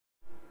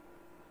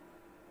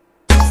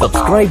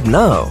Subscribe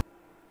now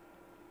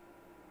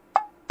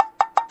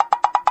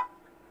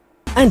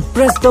and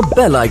press the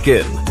bell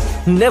icon.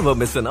 Never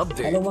miss an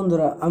update. Hello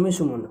বন্ধুরা, আমি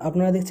সুমন।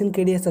 আপনারা দেখছেন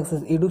career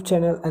success YouTube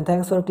channel and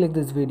thanks for click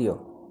this video.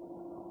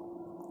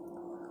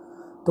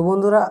 তো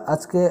বন্ধুরা,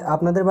 আজকে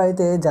আপনাদের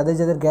বাড়িতে যাদের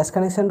যাদের গ্যাস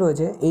কানেকশান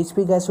রয়েছে,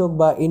 এইচপি গ্যাস হোক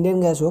বা ইন্ডিয়ান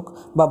গ্যাস হোক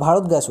বা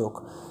ভারত গ্যাস হোক,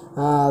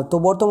 তো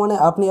বর্তমানে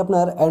আপনি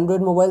আপনার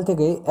অ্যান্ড্রয়েড মোবাইল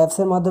থেকে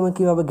অ্যাপসের মাধ্যমে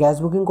কীভাবে গ্যাস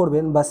বুকিং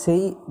করবেন বা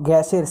সেই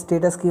গ্যাসের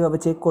স্ট্যাটাস কীভাবে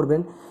চেক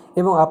করবেন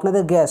এবং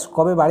আপনাদের গ্যাস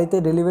কবে বাড়িতে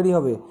ডেলিভারি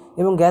হবে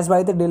এবং গ্যাস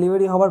বাড়িতে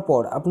ডেলিভারি হওয়ার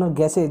পর আপনার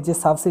গ্যাসের যে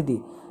সাবসিডি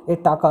এর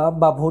টাকা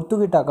বা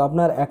ভর্তুকির টাকা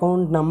আপনার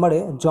অ্যাকাউন্ট নাম্বারে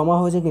জমা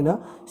হয়েছে কিনা,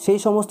 সেই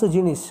সমস্ত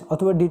জিনিস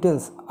অথবা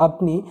ডিটেলস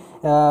আপনি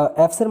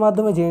অ্যাপসের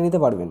মাধ্যমে জেনে নিতে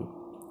পারবেন।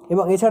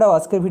 এবং এছাড়াও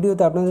আজকের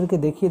ভিডিওতে আপনাদেরকে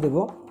দেখিয়ে দেব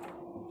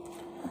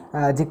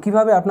যে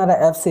কীভাবে আপনারা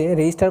অ্যাপসে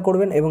রেজিস্টার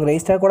করবেন এবং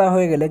রেজিস্টার করা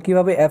হয়ে গেলে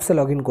কীভাবে অ্যাপসে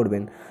লগ ইন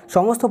করবেন।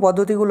 সমস্ত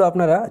পদ্ধতিগুলো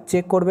আপনারা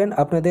চেক করবেন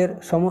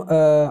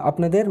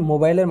আপনাদের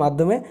মোবাইলের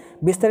মাধ্যমে।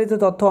 বিস্তারিত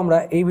তথ্য আমরা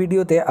এই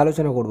ভিডিওতে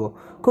আলোচনা করব।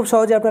 খুব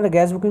সহজে আপনারা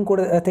গ্যাস বুকিং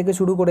থেকে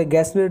শুরু করে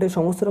গ্যাস রিলেটেড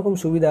সমস্ত রকম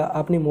সুবিধা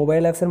আপনি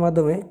মোবাইল অ্যাপসের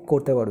মাধ্যমে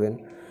করতে পারবেন।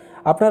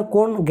 আপনার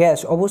কোন গ্যাস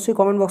অবশ্যই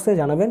কমেন্ট বক্সে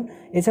জানাবেন।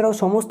 এছাড়াও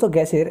সমস্ত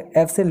গ্যাসের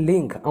অ্যাপসের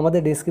লিঙ্ক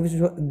আমাদের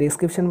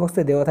ডেসক্রিপশন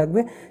বক্সে দেওয়া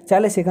থাকবে,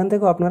 চাইলে সেখান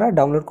থেকেও আপনারা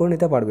ডাউনলোড করে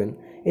নিতে পারবেন।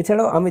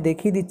 এছাড়াও আমি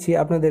দেখিয়ে দিচ্ছি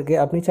আপনাদেরকে,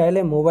 আপনি চাইলে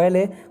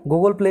মোবাইলে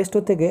গুগল প্লে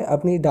স্টোর থেকে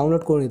আপনি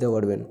ডাউনলোড করে নিতে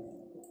পারবেন।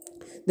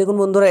 দেখুন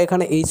বন্ধুরা,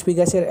 এখানে এইচপি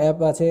গ্যাসের অ্যাপ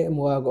আছে।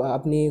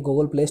 আপনি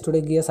গুগল প্লে স্টোরে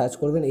গিয়ে সার্চ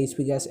করবেন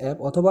এইচপি গ্যাস অ্যাপ,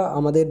 অথবা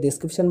আমাদের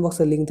ডেসক্রিপশন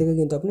বক্সের লিঙ্ক থেকে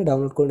কিন্তু আপনি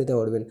ডাউনলোড করে নিতে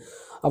পারবেন।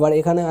 আবার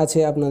এখানে আছে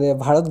আপনাদের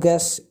ভারত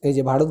গ্যাস, এই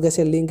যে ভারত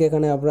গ্যাসের লিঙ্ক,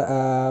 এখানে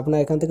আপনার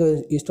এখান থেকে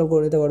ইনস্টল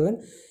করে নিতে পারবেন।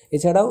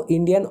 এছাড়াও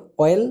ইন্ডিয়ান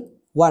অয়েল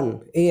 1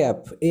 এই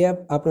অ্যাপ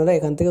আপনারা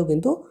এখান থেকেও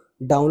কিন্তু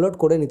ডাউনলোড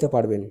করে নিতে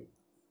পারবেন।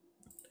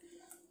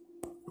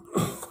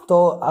 তো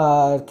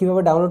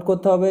কীভাবে ডাউনলোড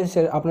করতে হবে সে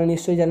আপনারা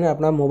নিশ্চয়ই জানেন।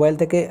 আপনার মোবাইল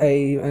থেকে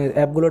এই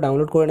অ্যাপগুলো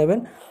ডাউনলোড করে নেবেন।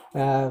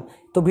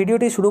 তো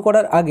ভিডিওটি শুরু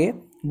করার আগে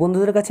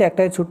বন্ধুদের কাছে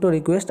একটাই ছোট্ট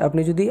রিকোয়েস্ট,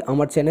 আপনি যদি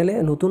আমার চ্যানেলে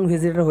নতুন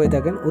ভিজিটর হয়ে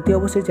থাকেন, অতি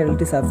অবশ্যই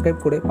চ্যানেলটি সাবস্ক্রাইব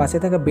করে পাশে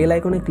থাকা বেল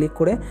আইকনে ক্লিক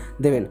করে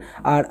দেবেন।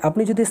 আর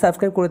আপনি যদি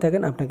সাবস্ক্রাইব করে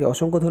থাকেন, আপনাকে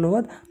অসংখ্য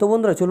ধন্যবাদ। তো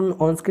বন্ধুরা, চলুন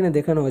অনস্ক্রিনে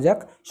দেখে নেওয়া যাক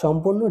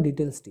সম্পূর্ণ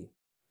ডিটেলসটি।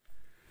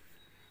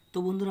 তো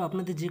বন্ধুরা,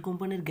 আপনাদের যে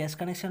কোম্পানির গ্যাস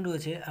কানেকশান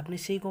রয়েছে, আপনি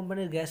সেই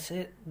কোম্পানির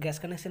গ্যাস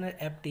কানেকশানের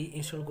অ্যাপটি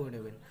ইনস্টল করে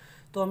নেবেন।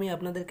 তো আমি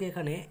আপনাদেরকে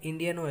এখানে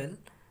ইন্ডিয়ান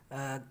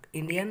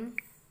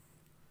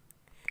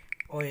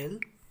অয়েল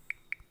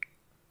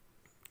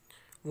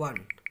 1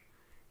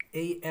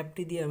 এই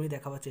অ্যাপটি দিয়ে আমি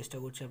দেখাবার চেষ্টা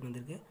করছি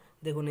আপনাদেরকে।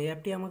 দেখুন, এই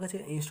অ্যাপটি আমার কাছে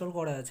ইনস্টল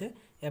করা আছে।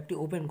 অ্যাপটি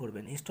ওপেন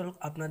করবেন।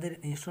 আপনাদের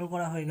ইনস্টল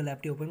করা হয়ে গেলে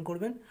অ্যাপটি ওপেন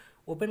করবেন।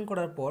 ওপেন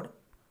করার পর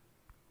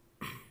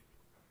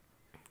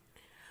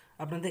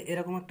আপনাদের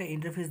এরকম একটা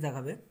ইন্টারফেস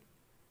দেখাবে।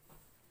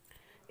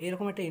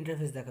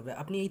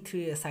 আপনি এই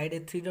সাইডে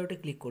 3 ডটে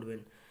ক্লিক করবেন।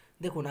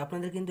 দেখুন,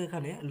 আপনাদের কিন্তু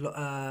এখানে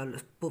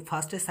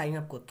ফার্স্টে সাইন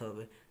আপ করতে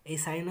হবে। এই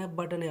সাইন আপ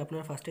বাটনে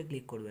আপনারা ফার্স্টে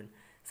ক্লিক করবেন।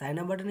 সাইন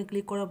আপ বাটনে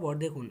ক্লিক করার পর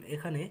দেখুন,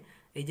 এখানে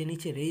এই যে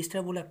নিচে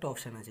রেজিস্টার বলে একটা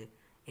অপশান আছে,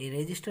 এই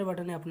রেজিস্টার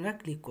বাটনে আপনারা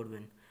ক্লিক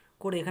করবেন।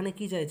 করে এখানে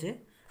কি চাইছে,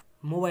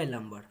 মোবাইল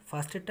নাম্বার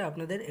ফার্স্টেরটা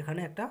আপনাদের এখানে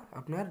একটা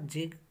আপনার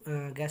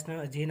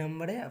যে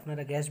নাম্বারে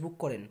আপনারা গ্যাস বুক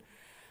করেন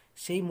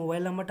সেই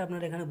মোবাইল নাম্বারটা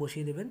আপনারা এখানে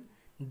বসিয়ে দেবেন।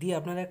 দিয়ে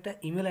আপনারা একটা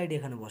ইমেল আইডি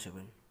এখানে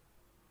বসাবেন।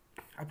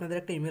 আপনাদের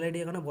একটা ইমেল আইডি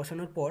এখানে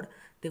বসানোর পর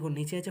দেখুন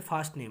নিচে আছে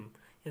ফার্স্ট নেম।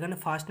 এখানে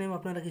ফার্স্ট নেম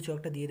আপনারা কিছু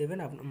একটা দিয়ে দেবেন।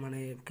 মানে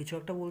কিছু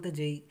একটা বলতে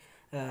যেই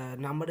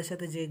নাম্বারের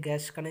সাথে যে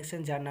গ্যাস কানেকশান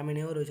যার নামে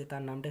নেওয়া রয়েছে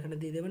তার নামটা এখানে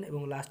দিয়ে দেবেন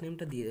এবং লাস্ট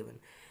নেমটা দিয়ে দেবেন।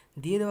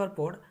 দিয়ে দেওয়ার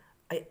পর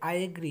আই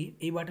এগ্রি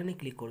এই বাটনে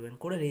ক্লিক করবেন,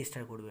 করে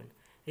রেজিস্টার করবেন।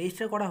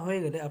 রেজিস্টার করা হয়ে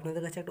গেলে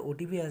আপনাদের কাছে একটা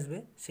ওটিপি আসবে,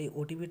 সেই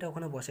ওটিপিটা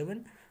ওখানে বসাবেন।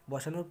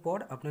 বসানোর পর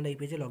আপনারা এই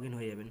পেজে লগ ইন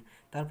হয়ে যাবেন।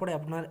 তারপরে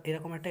আপনার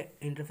এরকম একটা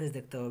ইন্টারফেস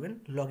দেখতে পাবেন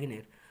লগ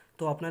ইনের।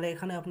 তো আপনারা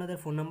এখানে আপনাদের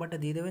ফোন নাম্বারটা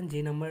দিয়ে দেবেন,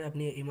 যেই নাম্বারে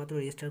আপনি এইমাত্র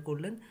রেজিস্টার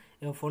করলেন,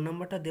 এবং ফোন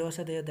নাম্বারটা দেওয়ার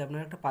সাথে সাথে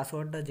আপনার একটা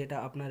পাসওয়ার্ডটা, যেটা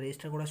আপনার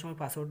রেজিস্টার করার সময়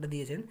পাসওয়ার্ডটা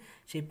দিয়েছেন,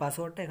 সেই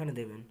পাসওয়ার্ডটা এখানে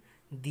দেবেন,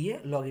 দিয়ে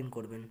লগ ইন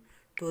করবেন।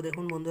 তো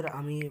দেখুন বন্ধুরা,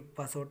 আমি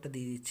পাসওয়ার্ডটা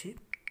দিয়ে দিচ্ছি।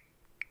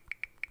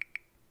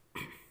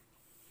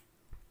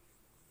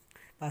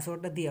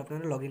 পাসওয়ার্ডটা দিয়ে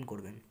আপনারা লগ ইন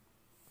করবেন।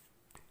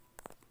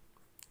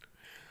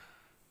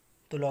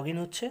 তো লগ ইন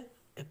হচ্ছে,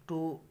 একটু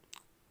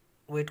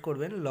ওয়েট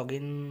করবেন। লগ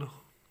ইন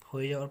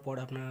হয়ে যাওয়ার পর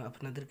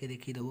আপনাদেরকে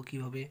দেখিয়ে দেবো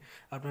কীভাবে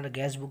আপনারা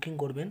গ্যাস বুকিং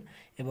করবেন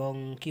এবং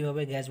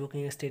কীভাবে গ্যাস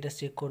বুকিংয়ের স্ট্যাটাস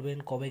চেক করবেন,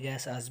 কবে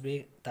গ্যাস আসবে,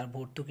 তার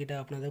ভর্তুকিটা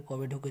আপনাদের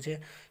কবে ঢুকেছে,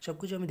 সব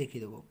কিছু আমি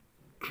দেখিয়ে দেবো।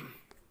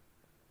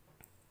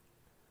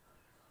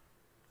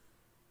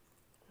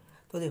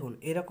 তো দেখুন,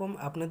 এরকম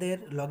আপনাদের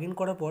লগ ইন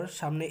করার পর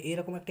সামনে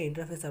এরকম একটা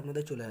ইন্টারফেস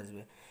আপনাদের চলে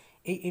আসবে।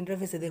 এই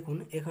ইন্টারফেসে দেখুন,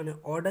 এখানে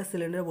অর্ডার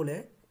সিলিন্ডার বলে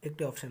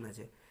একটি অপশান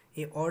আছে।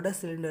 এই অর্ডার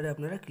সিলিন্ডারে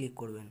আপনারা ক্লিক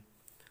করবেন।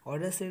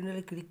 অর্ডার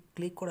সিলিন্ডারে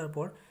ক্লিক করার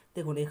পর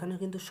দেখুন, এখানে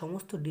কিন্তু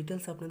সমস্ত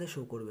ডিটেলস আপনাদের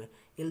শো করবে।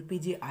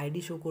 এলপিজি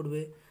আইডি শো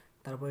করবে,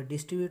 তারপরে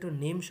ডিস্ট্রিবিউটর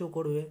নেম শো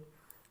করবে,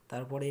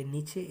 তারপরে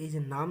নিচে এই যে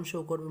নাম শো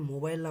করবে,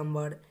 মোবাইল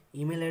নাম্বার,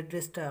 ইমেল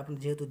অ্যাড্রেসটা আপনার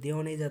যেহেতু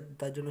দেওয়া নেই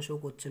তার জন্য শো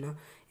করছে না।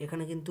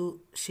 এখানে কিন্তু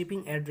শিপিং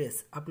অ্যাড্রেস,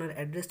 আপনার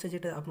অ্যাড্রেসটা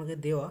যেটা আপনাকে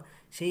দেওয়া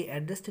সেই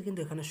অ্যাড্রেসটা কিন্তু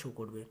এখানে শো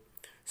করবে।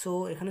 সো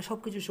এখানে সব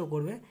কিছু শো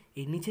করবে।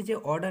 এই নিচে যে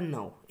অর্ডার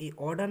নাও, এই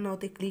অর্ডার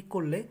নাওতে ক্লিক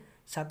করলে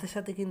সাথে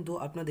সাথে কিন্তু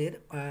আপনাদের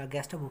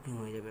গ্যাসটা বুকিং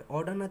হয়ে যাবে।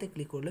 অর্ডার নাতে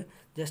ক্লিক করলে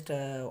জাস্ট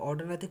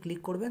অর্ডার নাতে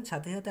ক্লিক করবেন,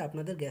 সাথে সাথে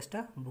আপনাদের গ্যাসটা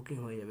বুকিং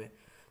হয়ে যাবে।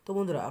 তো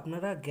বন্ধুরা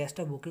আপনারা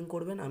গ্যাসটা বুকিং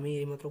করবেন, আমি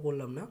এইমাত্র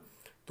করলাম না।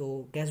 তো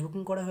গ্যাস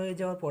বুকিং করা হয়ে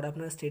যাওয়ার পর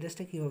আপনারা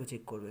স্ট্যাটাসটা কীভাবে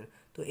চেক করবেন,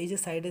 তো এই যে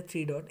সাইডে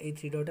 3 ডট, এই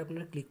 3 ডটে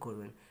আপনারা ক্লিক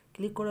করবেন।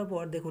 ক্লিক করার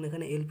পর দেখুন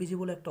এখানে এলপিজি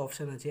বলে একটা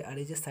অপশান আছে, আর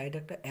এই যে সাইডে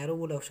একটা অ্যারো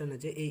বলে অপশান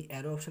আছে, এই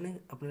অ্যারো অপশানে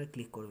আপনারা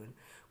ক্লিক করবেন।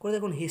 করে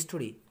দেখুন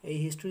হিস্টোরি, এই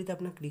হিস্টোরিতে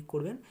আপনারা ক্লিক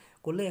করবেন।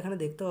 করলে এখানে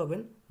দেখতে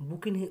পাবেন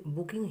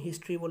বুকিং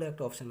হিস্ট্রি বলে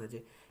একটা অপশান আছে,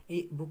 এই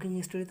বুকিং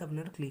হিস্ট্রিতে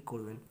আপনারা ক্লিক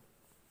করবেন।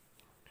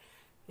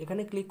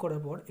 এখানে ক্লিক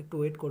করার পর একটু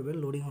ওয়েট করবেন,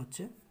 লোডিং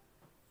হচ্ছে।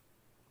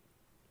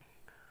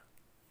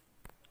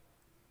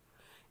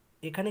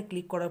 এখানে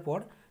ক্লিক করার পর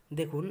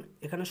দেখুন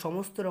এখানে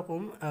সমস্ত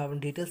রকম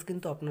ডিটেলস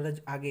কিন্তু আপনারা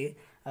আগে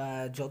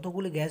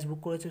যতগুলি গ্যাস বুক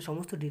করেছেন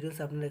সমস্ত ডিটেলস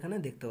আপনারা এখানে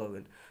দেখতে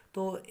পাবেন।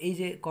 তো এই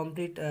যে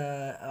কমপ্লিট,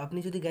 আপনি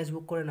যদি গ্যাস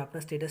বুক করেন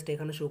আপনার স্ট্যাটাসটা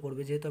এখানে শো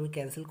করবে, যেহেতু আমি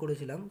ক্যান্সেল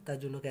করেছিলাম তার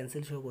জন্য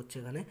ক্যান্সেল শো করছে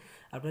এখানে।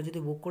 আপনারা যদি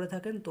বুক করে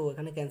থাকেন তো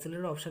এখানে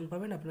ক্যান্সেলের অপশান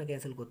পাবেন, আপনারা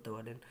ক্যান্সেল করতে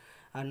পারেন।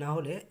 আর না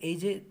হলে এই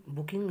যে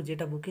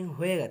যেটা বুকিং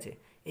হয়ে গেছে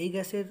এই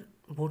গ্যাসের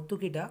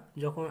ভর্তুকিটা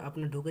যখন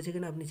আপনার ঢুকেছে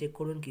কিনা আপনি চেক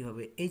করবেন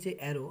কীভাবে, এই যে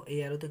অ্যারো, এই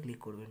অ্যারোতে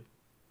ক্লিক করবেন।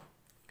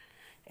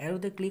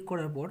 অ্যারোতে ক্লিক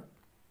করার পর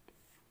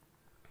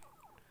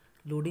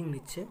লোডিং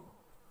নিচ্ছে।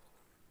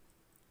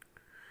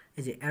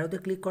 এই যে অ্যারোতে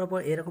ক্লিক করার পর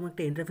এরকম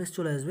একটা ইন্টারফেস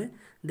চলে আসবে।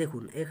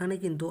 দেখুন এখানে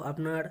কিন্তু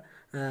আপনার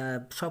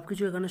সব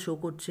কিছু এখানে শো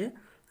করছে,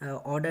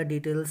 অর্ডার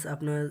ডিটেলস,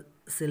 আপনার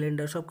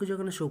সিলিন্ডার সব কিছু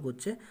এখানে শো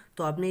করছে।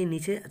 তো আপনি এই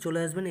নিচে চলে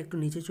আসবেন, একটু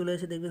নিচে চলে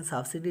এসে দেখবেন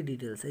সাবসিডি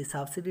ডিটেলস, এই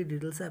সাবসিডি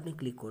ডিটেলসে আপনি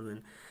ক্লিক করবেন।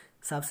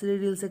 সাবসিডি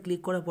ডিটেলসে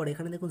ক্লিক করার পর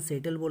এখানে দেখুন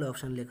সেটেল বলে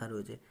অপশান লেখা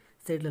রয়েছে।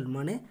 সেটেল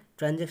মানে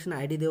ট্রানজ্যাকশন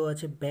আইডি দেওয়া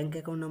আছে, ব্যাঙ্ক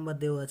অ্যাকাউন্ট নাম্বার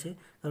দেওয়া আছে,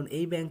 কারণ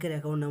এই ব্যাঙ্কের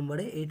অ্যাকাউন্ট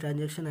নাম্বারে এই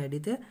ট্রানজ্যাকশন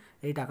আইডিতে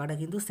এই টাকাটা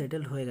কিন্তু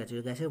সেটেল হয়ে গেছে,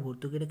 গ্যাসের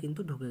ভর্তুকিটা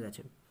কিন্তু ঢুকে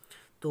গেছে।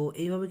 তো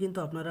এইভাবে কিন্তু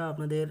আপনারা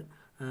আপনাদের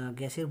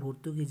গ্যাসের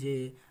ভর্তুকি, যে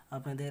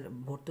আপনাদের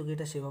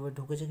ভর্তুকিটা সেভাবে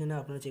ঢুকেছে কিনা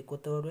আপনারা চেক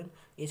করতে পারবেন।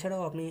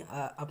 এছাড়াও আপনি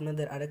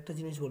আপনাদের আরেকটা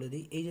জিনিস বলে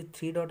দিই, এই যে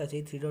 3 ডট আছে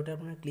এই 3 ডটে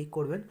আপনারা ক্লিক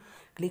করবেন।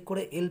 ক্লিক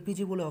করে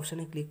এলপিজি বলে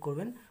অপশানে ক্লিক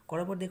করবেন।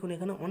 করার পর দেখুন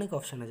এখানে অনেক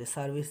অপশান আছে,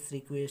 service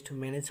request,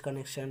 manage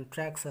connection,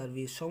 track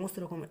service, সমস্ত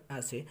রকম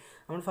আছে।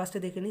 আমরা ফার্স্টে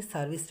দেখে নিই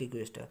সার্ভিস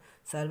রিকোয়েস্টটা।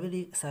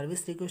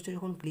 সার্ভিস রিকোয়েস্টে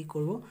যখন ক্লিক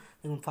করব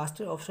দেখুন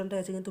ফার্স্টের অপশানটা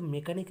আছে কিন্তু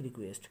মেকানিক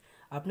রিকোয়েস্ট।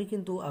 আপনি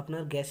কিন্তু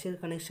আপনার গ্যাসের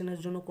কানেকশানের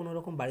জন্য কোনো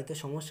রকম বাড়িতে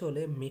সমস্যা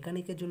হলে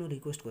মেকানিকের জন্য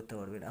রিকোয়েস্ট করতে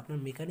পারবেন। আপনার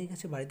মেকানিক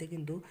আছে বাড়িতে,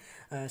 কিন্তু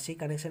সেই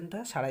কানেকশানটা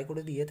সারাই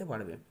করে দিয়ে যেতে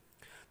পারবে।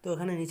 তো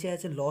এখানে নিচে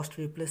আছে lost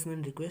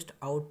replacement request,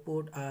 out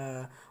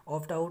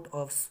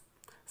of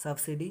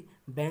subsidy,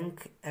 bank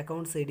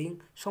account shedding,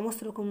 সমস্ত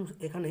রকম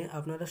এখানে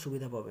আপনারা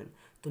সুবিধা পাবেন।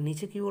 তো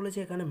নিচে কি বলেছে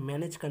এখানে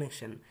ম্যানেজ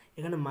কানেকশান,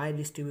 এখানে মাই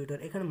ডিস্ট্রিবিউটার,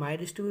 এখানে মাই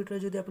ডিস্ট্রিবিউটারে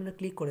যদি আপনারা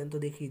ক্লিক করেন তো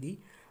দেখিয়ে দিই।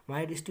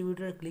 মাই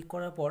ডিস্ট্রিবিউটারে ক্লিক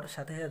করার পর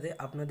সাথে সাথে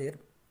আপনাদের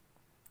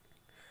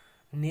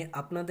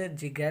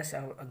যে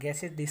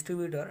গ্যাসের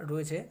ডিস্ট্রিবিউটর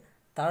রয়েছে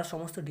তার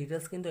সমস্ত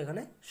ডিটেলস কিন্তু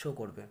এখানে শো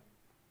করবে।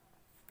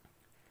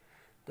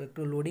 তো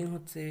একটু লোডিং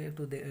হচ্ছে,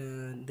 একটু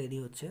দেরি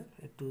হচ্ছে,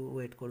 একটু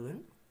ওয়েট করবেন।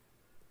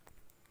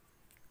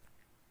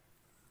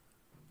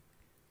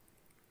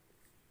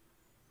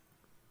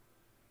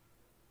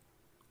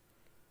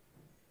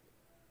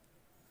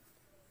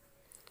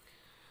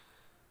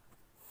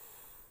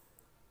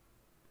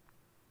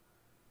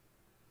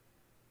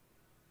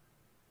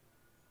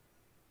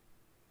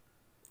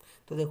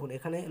 তো দেখুন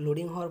এখানে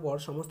লোডিং হওয়ার পর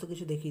সমস্ত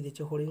কিছু দেখিয়ে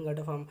দিচ্ছে,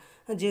 হরিণঘাটা ফার্ম,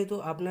 যেহেতু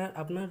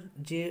আপনার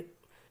যে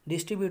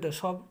ডিস্ট্রিবিউটর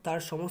সব তার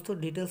সমস্ত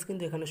ডিটেলস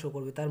কিন্তু এখানে শো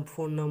করবে, তার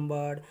ফোন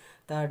নাম্বার,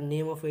 তার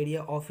নেম অফ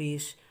এরিয়া,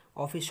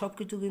 অফিস সব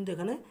কিছু কিন্তু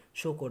এখানে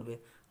শো করবে।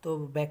 তো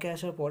ব্যাকে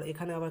আসার পর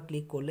এখানে আবার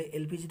ক্লিক করলে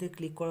এলপিজিতে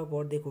ক্লিক করার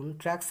পর দেখুন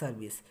ট্র্যাক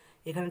সার্ভিস,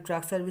 এখানে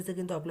ট্র্যাক সার্ভিসে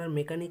কিন্তু আপনার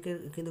মেকানিকের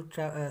কিন্তু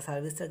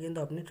সার্ভিসটা কিন্তু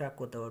আপনি ট্র্যাক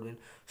করতে পারবেন।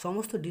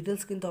 সমস্ত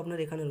ডিটেলস কিন্তু আপনার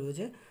এখানে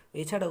রয়েছে।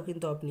 এছাড়াও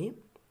কিন্তু আপনি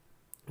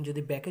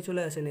যদি ব্যাকে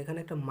চলে আসেন এখানে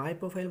একটা মাই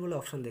প্রোফাইল বলে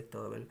অপশান দেখতে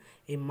পাবেন।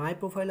 এই মাই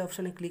প্রোফাইল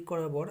অপশানে ক্লিক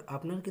করার পর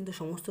আপনার কিন্তু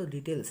সমস্ত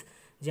ডিটেলস,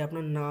 যে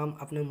আপনার নাম,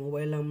 আপনার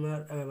মোবাইল নাম্বার,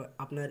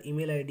 আপনার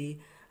ইমেল আইডি,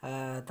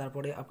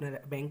 তারপরে আপনার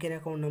ব্যাংকের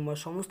অ্যাকাউন্ট নাম্বার,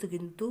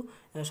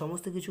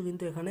 সমস্ত কিছু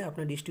কিন্তু এখানে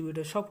আপনার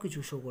ডিস্ট্রিবিউটার সব কিছু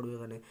শো করবে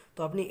এখানে। তো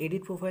আপনি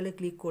এডিট প্রোফাইলে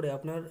ক্লিক করে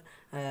আপনার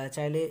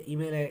চাইলে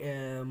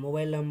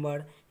mobile number,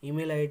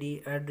 email ID,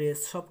 address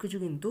সব কিছু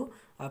কিন্তু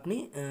আপনি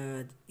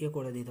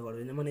করে দিতে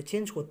পারবেন, মানে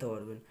চেঞ্জ করতে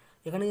পারবেন।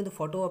 এখানে কিন্তু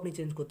ফটো আপনি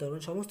চেঞ্জ করতে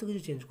পারবেন, সমস্ত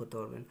কিছু চেঞ্জ করতে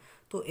পারবেন।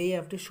 তো এই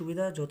অ্যাপটির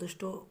সুবিধা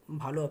যথেষ্ট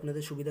ভালো,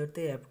 আপনাদের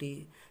সুবিধার্থে অ্যাপটি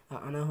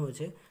আনা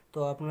হয়েছে। তো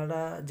আপনারা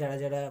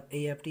যারা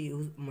এই অ্যাপটি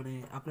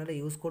আপনারা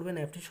ইউজ করবেন,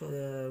 অ্যাপটি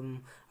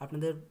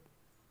আপনাদের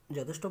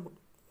যথেষ্ট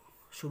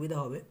সুবিধা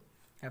হবে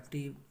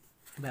অ্যাপটি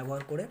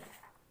ব্যবহার করে।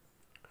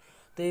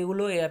 তো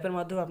এইগুলো এই অ্যাপের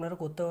মাধ্যমে আপনারা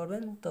করতে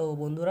পারবেন। তো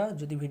বন্ধুরা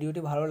যদি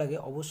ভিডিওটি ভালো লাগে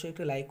অবশ্যই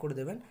একটি লাইক করে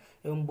দেবেন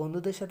এবং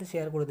বন্ধুদের সাথে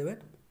শেয়ার করে দেবেন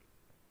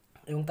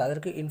এবং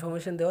তাদেরকে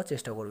ইনফরমেশান দেওয়ার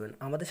চেষ্টা করবেন।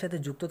 আমাদের সাথে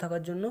যুক্ত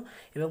থাকার জন্য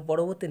এবং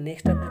পরবর্তী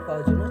নেক্সট আপডেট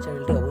পাওয়ার জন্য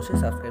চ্যানেলটি অবশ্যই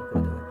সাবস্ক্রাইব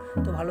করে দেবেন।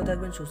 তো ভালো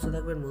থাকবেন, সুস্থ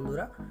থাকবেন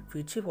বন্ধুরা,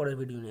 ফিরছি পরের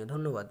ভিডিও নিয়ে।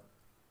 ধন্যবাদ।